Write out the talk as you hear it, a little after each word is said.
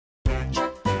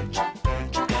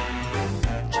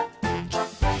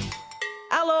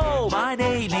My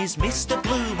name is Mr.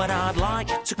 Bloom and I'd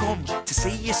like to come to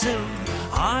see you soon.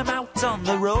 I'm out on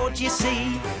the road, you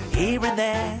see, here and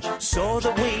there, so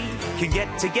that we can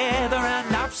get together and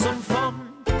have some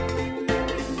fun.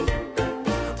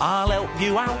 I'll help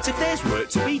you out if there's work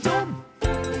to be done.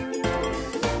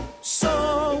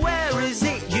 So where is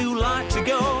it you like to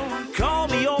go? Call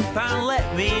me up and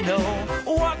let me know.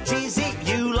 What is it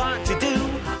you like to do?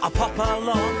 I'll pop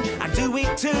along and do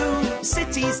it too.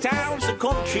 Cities, towns and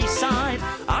countryside,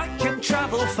 I can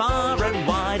travel far and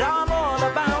wide. I'm all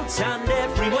about and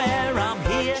everywhere. I'm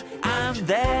here and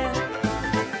there,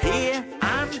 here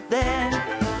and there.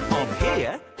 I'm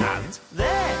here and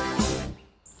there.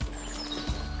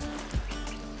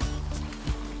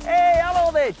 Hey,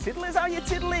 hello there, tiddlers. How you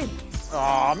tiddling?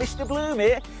 Oh, Mr. Bloom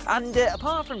here. And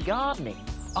apart from gardening,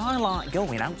 I like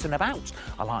going out and about.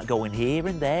 I like going here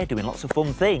and there, doing lots of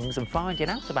fun things and finding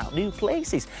out about new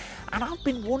places. And I've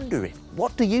been wondering,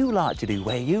 what do you like to do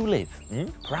where you live?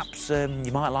 Perhaps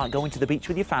you might like going to the beach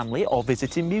with your family or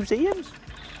visiting museums.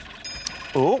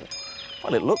 Oh,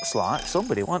 well, it looks like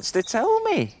somebody wants to tell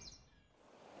me.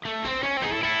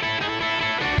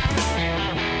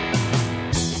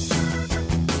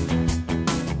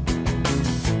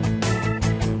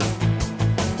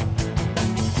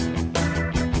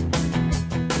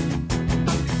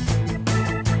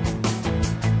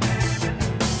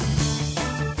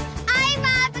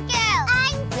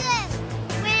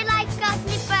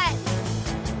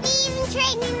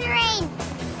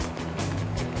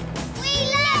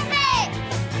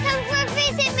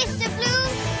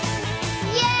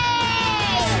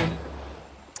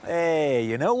 Hey,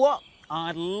 you know what?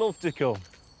 I'd love to come.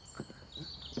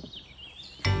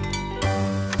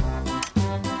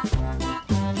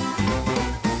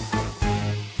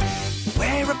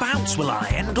 Whereabouts will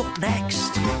I end up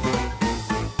next?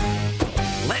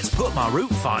 Let's put my route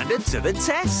finder to the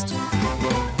test.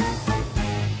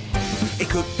 It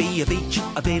could be a beach,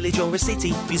 a village or a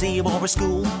city, museum or a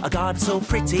school, a garden so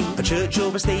pretty, a church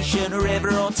or a station, a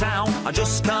river or town. I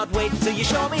just can't wait till you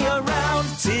show me around.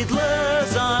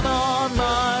 Tiddlers, I'm on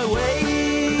my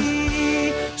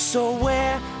way. So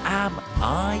where am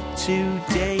I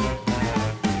today?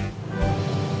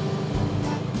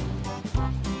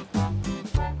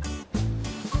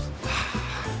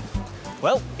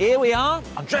 Well, here we are.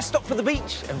 I'm dressed up for the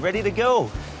beach and ready to go.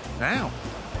 Now,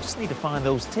 I just need to find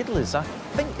those tiddlers. I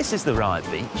think this is the right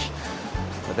beach,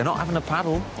 but they're not having a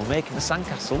paddle or making a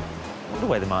sandcastle. I wonder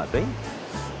where they might be.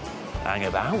 Hang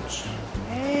about.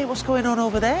 Hey, what's going on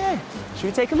over there? Should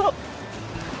we take a look?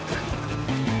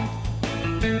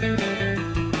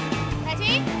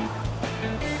 Ready?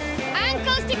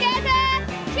 Ankles together,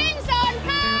 chins on,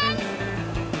 hands.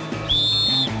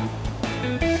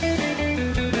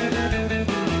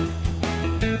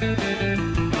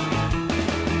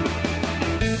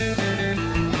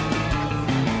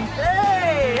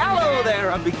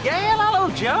 Abigail, hello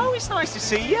Joe, it's nice to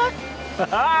see you.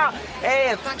 Hey,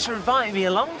 and thanks for inviting me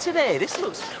along today. This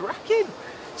looks cracking.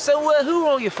 So, who are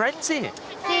all your friends here?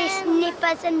 There's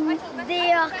nippers and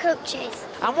they are coaches.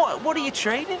 And what are you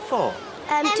training for?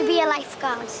 To be a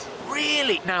lifeguard.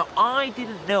 Really? Now, I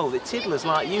didn't know that tiddlers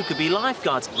like you could be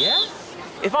lifeguards. Yeah?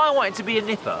 If I wanted to be a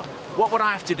nipper, what would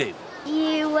I have to do?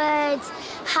 You would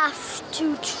have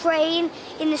to train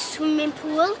in the swimming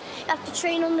pool. You have to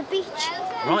train on the beach.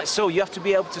 Right, so you have to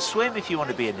be able to swim if you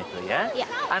want to be a nipper, yeah? Yeah.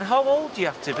 And how old do you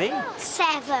have to be?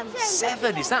 7.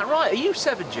 7, is that right? Are you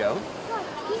 7, Joe?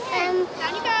 You can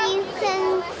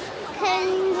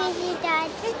with your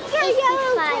dad.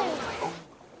 55.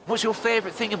 What's your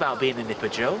favourite thing about being a nipper,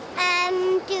 Joe?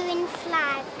 Doing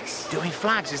flags. Doing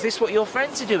flags? Is this what your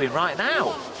friends are doing right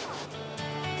now?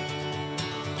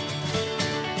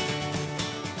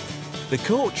 The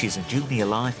coaches and junior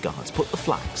lifeguards put the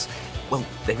flags, well,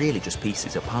 they're really just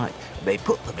pieces of pipe. They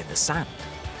put them in the sand.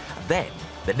 And then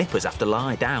the nippers have to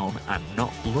lie down and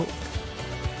not look.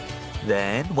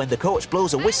 Then, when the coach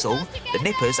blows a whistle, the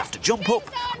nippers have to jump up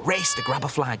and race to grab a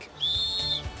flag.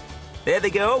 There they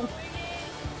go.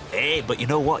 Hey, but you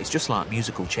know what? It's just like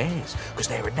musical chairs, because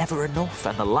there are never enough,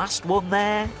 and the last one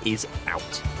there is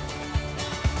out.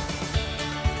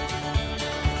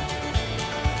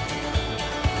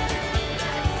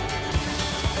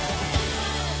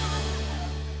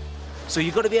 So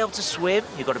you've got to be able to swim,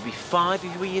 you've got to be 5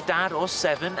 if you were your dad, or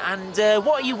 7, and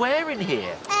what are you wearing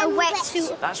here? A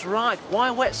wetsuit. That's right. Why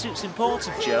are wetsuits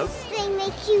important, Joe? They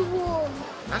make you warm.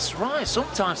 That's right.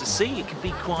 Sometimes the sea can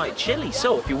be quite chilly,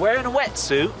 so if you're wearing a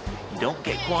wetsuit, you don't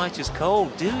get quite as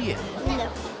cold, do you?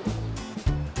 No.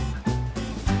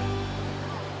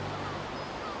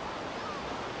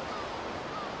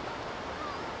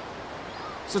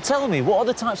 So tell me, what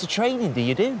other types of training do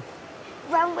you do?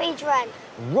 Run, Wade, run.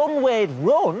 Run, Wade,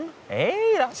 run?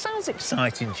 Hey, that sounds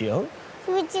exciting, Joe.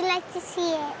 Would you like to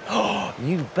see it? Oh,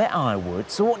 you bet I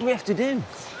would. So what do we have to do?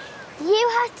 You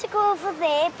have to go over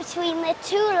there between the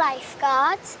two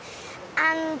lifeguards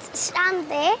and stand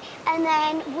there, and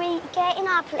then we get in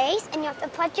our place and you have to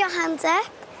put your hands up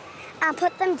and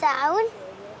put them down,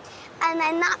 and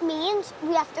then that means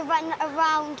we have to run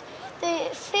around the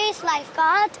first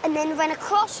lifeguard and then run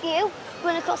across you,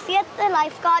 run across the other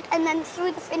lifeguard and then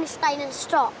through the finish line and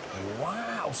stop.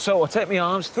 Wow. So I take my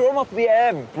arms, throw them up in the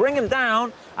air, bring them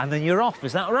down, and then you're off.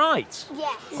 Is that right?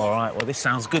 Yes. All right, well, this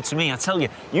sounds good to me. I tell you,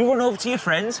 you run over to your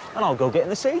friends and I'll go get in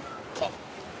the sea. Okay.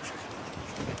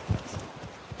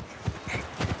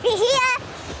 Be here.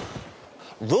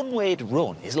 Run, Wade,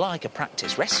 run is like a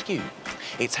practice rescue.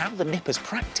 It's how the nippers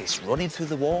practice running through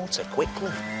the water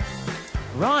quickly.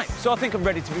 Right, so I think I'm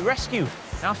ready to be rescued.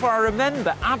 Now, if I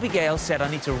remember, Abigail said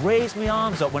I need to raise my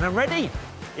arms up when I'm ready.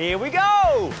 Here we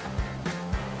go!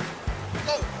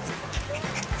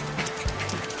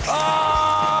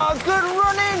 Oh, good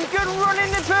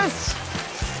running, nippers!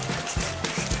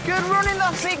 Good running,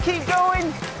 that's it, keep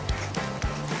going.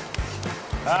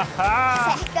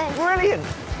 Aha! Second. Brilliant!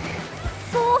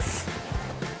 Fourth.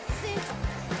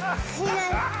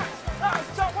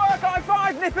 Top work, high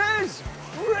five, nippers!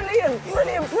 Brilliant,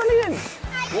 brilliant, brilliant!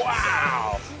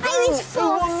 Wow! I was Who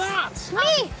won fourth. that?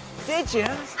 Me. Did you?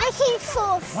 I came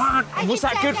fourth. Wow, was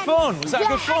that good fun? Was that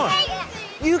good fun?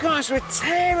 You guys were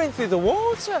tearing through the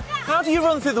water. How do you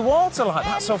run through the water like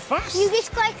that so fast? You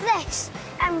just go like this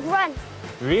and run.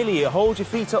 Really? You hold your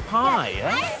feet up high,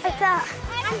 yeah? Like that.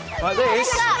 Like this?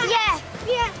 Like that,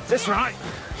 yeah. Is this right?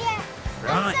 Yeah.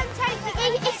 Right.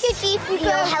 If you're deep,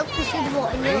 you'll help you through the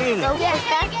water. Really? Go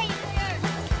quicker.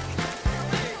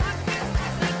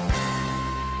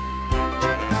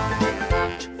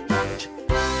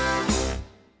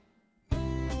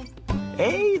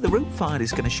 Hey, the route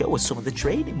finder's going to show us some of the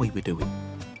training we were doing.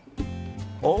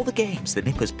 All the games the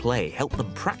nippers play help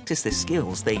them practice the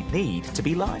skills they need to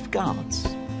be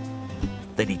lifeguards.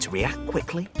 They need to react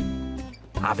quickly,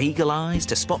 have eagle eyes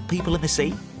to spot people in the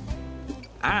sea,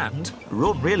 and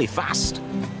run really fast.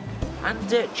 And,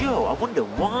 Joe, I wonder,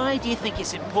 why do you think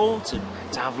it's important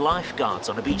to have lifeguards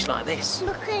on a beach like this?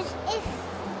 Because if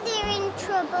they're in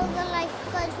trouble, the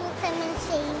lifeguards will come and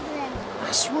save them.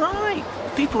 That's right.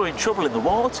 If people are in trouble in the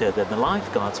water, then the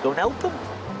lifeguards go and help them.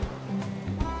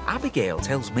 Abigail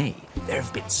tells me there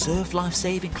have been surf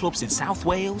life-saving clubs in South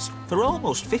Wales for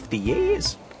almost 50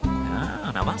 years.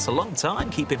 Ah, now that's a long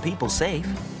time keeping people safe.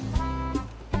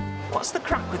 What's the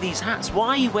crack with these hats? Why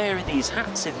are you wearing these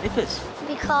hats in nippers?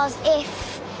 Because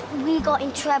if we got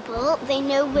in trouble, they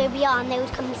know where we are and they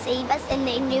would come and save us, and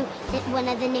they knew that one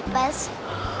of the nippers.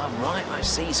 Ah, right, I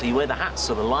see. So you wear the hats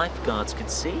so the lifeguards can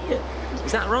see you.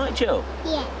 Is that right, Joe?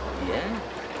 Yeah. Yeah.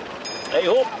 Hey,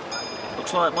 up.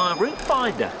 Looks like my route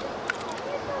finder.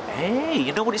 Hey,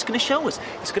 you know what it's going to show us?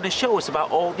 It's going to show us about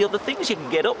all the other things you can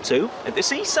get up to at the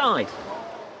seaside.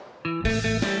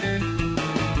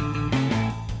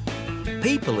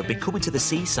 People have been coming to the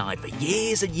seaside for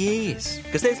years and years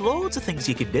because there's loads of things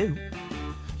you can do.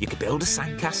 You could build a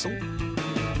sandcastle.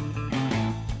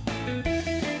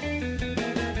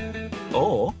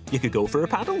 Or you could go for a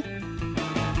paddle.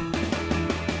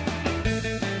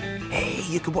 Hey,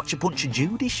 you could watch a Punch and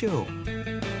Judy show.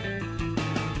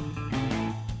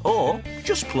 Or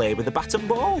just play with a bat and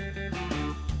ball.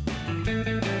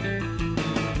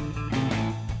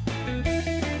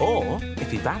 Or,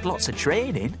 if you've had lots of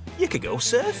training, you could go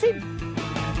surfing.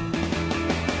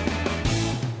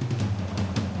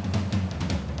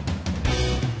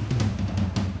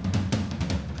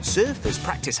 Surfers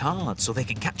practice hard so they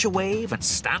can catch a wave and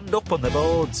stand up on the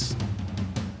boards.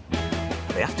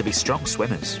 They have to be strong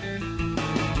swimmers.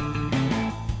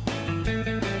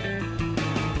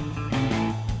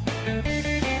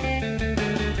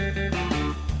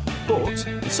 But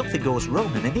if something goes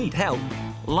wrong and they need help,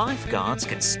 lifeguards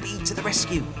can speed to the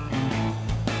rescue.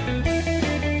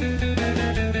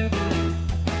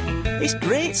 It's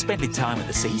great spending time at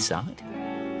the seaside.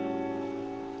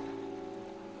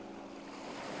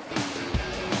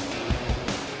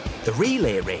 The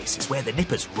relay race is where the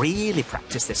nippers really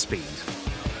practice their speed.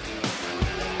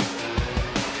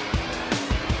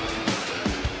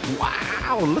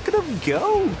 Wow, look at them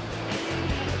go!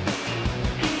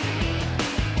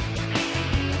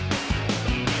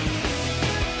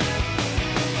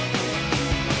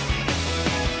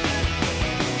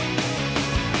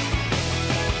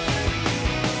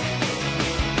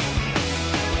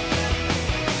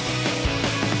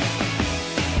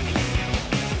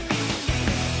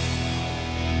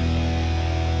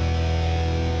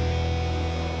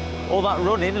 All that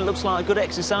running, it looks like a good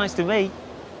exercise to me.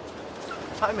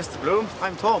 Hi, Mr. Bloom.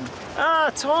 I'm Tom.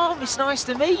 Ah, Tom, it's nice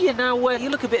to meet you. Now, you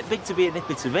look a bit big to be a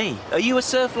nipper to me. Are you a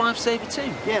surf lifesaver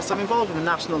too? Yes, I'm involved in the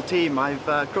national team. I've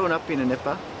grown up being a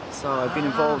nipper, so I've been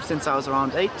involved since I was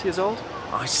around 8 years old.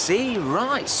 I see,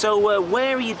 right. So,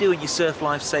 where are you doing your surf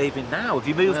lifesaving now? Have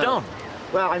you moved on?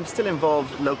 Well, I'm still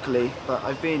involved locally, but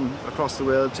I've been across the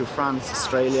world to France,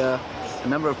 Australia, a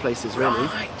number of places, really.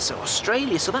 Right, so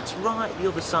Australia, so that's right the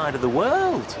other side of the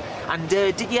world. And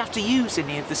did you have to use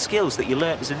any of the skills that you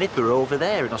learnt as a nipper over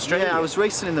there in Australia? Yeah, I was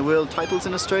racing in the world titles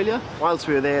in Australia. Whilst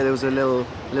we were there was a little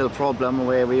problem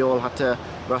where we all had to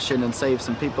rush in and save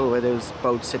some people, where there was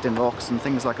boats hitting rocks and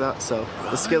things like that. So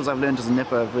the skills I've learned as a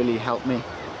nipper have really helped me.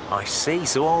 I see.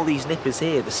 So all these nippers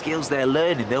here, the skills they're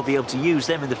learning, they'll be able to use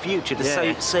them in the future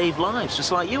to save lives,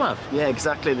 just like you have. Yeah,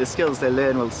 exactly. The skills they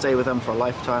learn will stay with them for a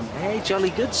lifetime. Hey, jolly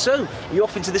good. So, you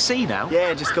off into the sea now?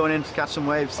 Yeah, just going in to catch some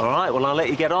waves. All right, well, I'll let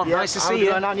you get on. Yeah, nice to see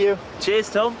you. On you. Cheers,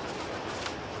 Tom.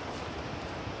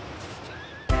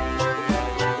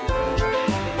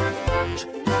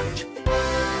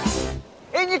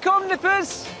 In you come,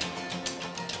 nippers!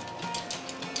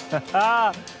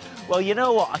 Well, you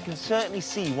know what? I can certainly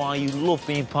see why you love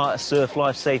being part of Surf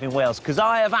Life Saving Wales, because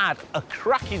I have had a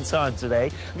cracking time today.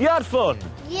 Have you had fun?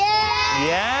 Yeah!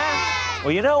 Yeah?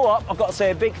 Well, you know what? I've got to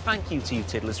say a big thank you to you,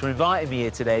 Tiddlers, for inviting me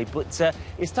here today, but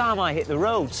it's time I hit the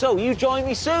road. So, you join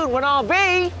me soon when I'll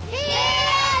be... Here!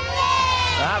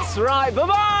 That's right.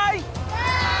 Bye-bye!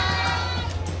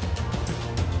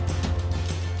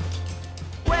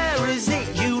 Where is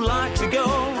it you like to go?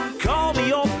 Call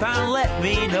me up and let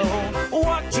me know.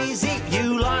 What is it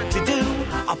you like to do?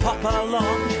 I'll pop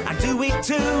along and do it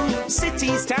too.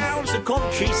 Cities, towns and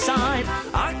countryside,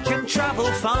 I can travel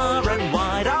far and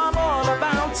wide. I'm all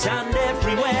about and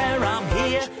everywhere. I'm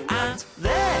here and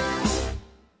there.